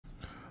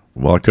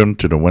Welcome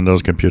to the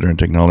Windows Computer and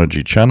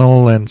Technology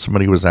channel, and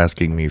somebody was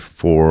asking me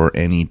for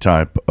any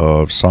type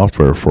of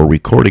software for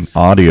recording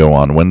audio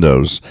on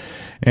Windows.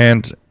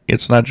 And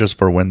it's not just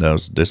for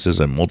Windows. This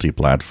is a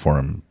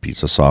multi-platform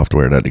piece of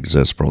software that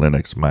exists for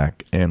Linux,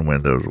 Mac, and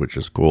Windows, which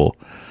is cool.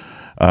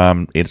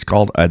 It's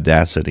called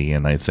Audacity,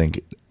 and I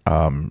think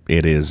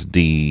it is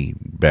the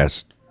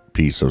best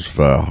piece of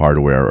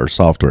hardware or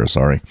software,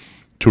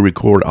 to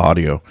record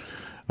audio.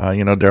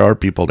 There are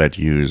people that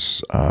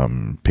use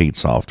paid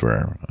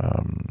software.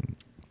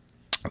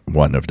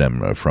 One of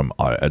them from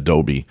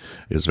Adobe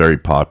is very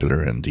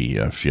popular in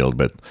the field,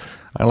 but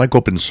I like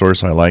open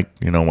source. I like,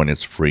 when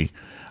it's free,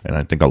 and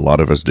I think a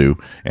lot of us do.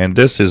 And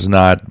this is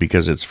not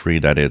because it's free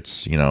that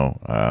it's,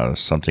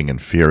 something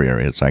inferior.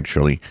 It's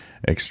actually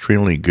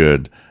extremely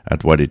good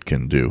at what it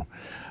can do.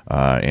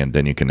 And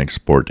then you can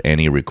export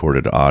any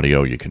recorded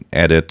audio. You can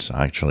edit.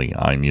 Actually,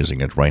 I'm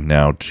using it right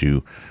now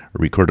to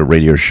record a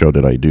radio show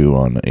that I do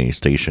on a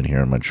station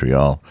here in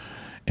Montreal.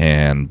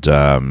 And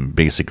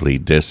basically,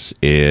 this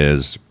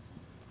is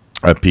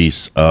a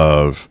piece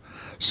of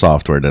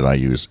software that I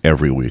use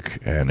every week,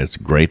 and it's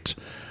great.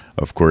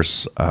 Of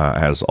course,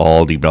 has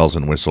all the bells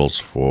and whistles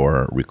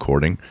for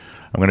recording.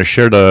 I'm going to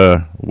share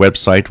the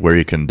website where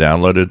you can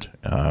download it,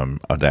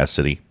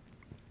 Audacity.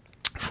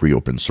 Free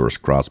open source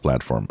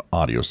cross-platform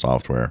audio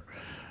software,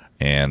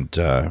 and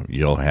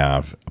you'll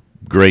have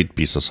a great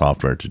piece of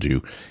software to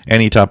do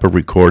any type of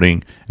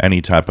recording,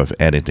 any type of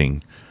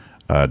editing.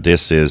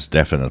 This is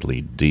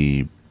definitely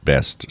the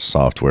best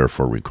software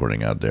for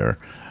recording out there,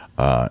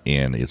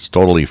 and it's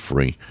totally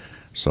free.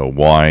 So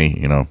why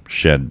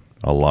shed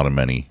a lot of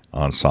money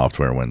on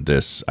software when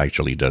this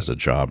actually does the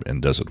job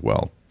and does it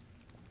well?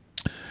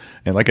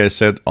 And like I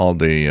said, all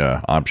the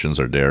options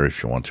are there.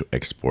 If you want to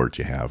export,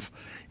 you have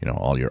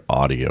all your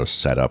audio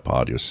setup,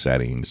 audio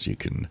settings. You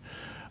can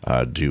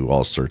do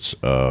all sorts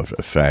of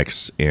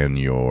effects in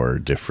your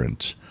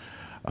different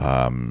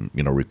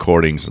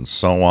recordings and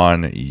so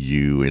on.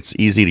 It's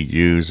easy to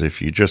use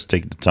if you just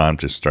take the time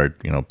to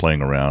start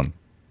playing around.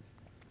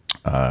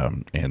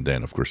 And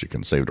then of course you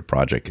can save the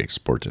project,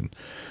 export in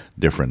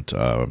different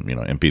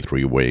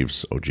MP3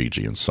 waves, OGG,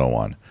 and so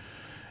on.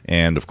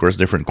 And of course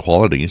different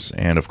qualities.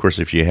 And of course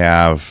if you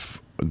have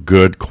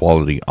good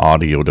quality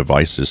audio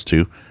devices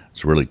too,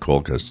 it's really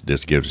cool because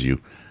this gives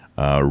you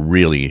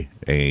really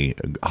a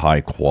high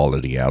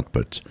quality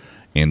output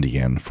in the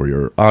end for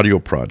your audio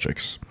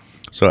projects.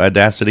 So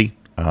Audacity,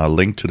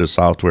 link to the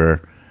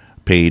software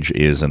page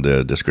is in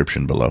the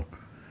description below.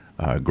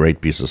 Great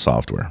piece of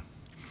software.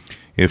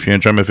 If you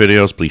enjoy my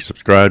videos, please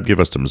subscribe, give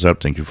us thumbs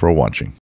up. Thank you for watching.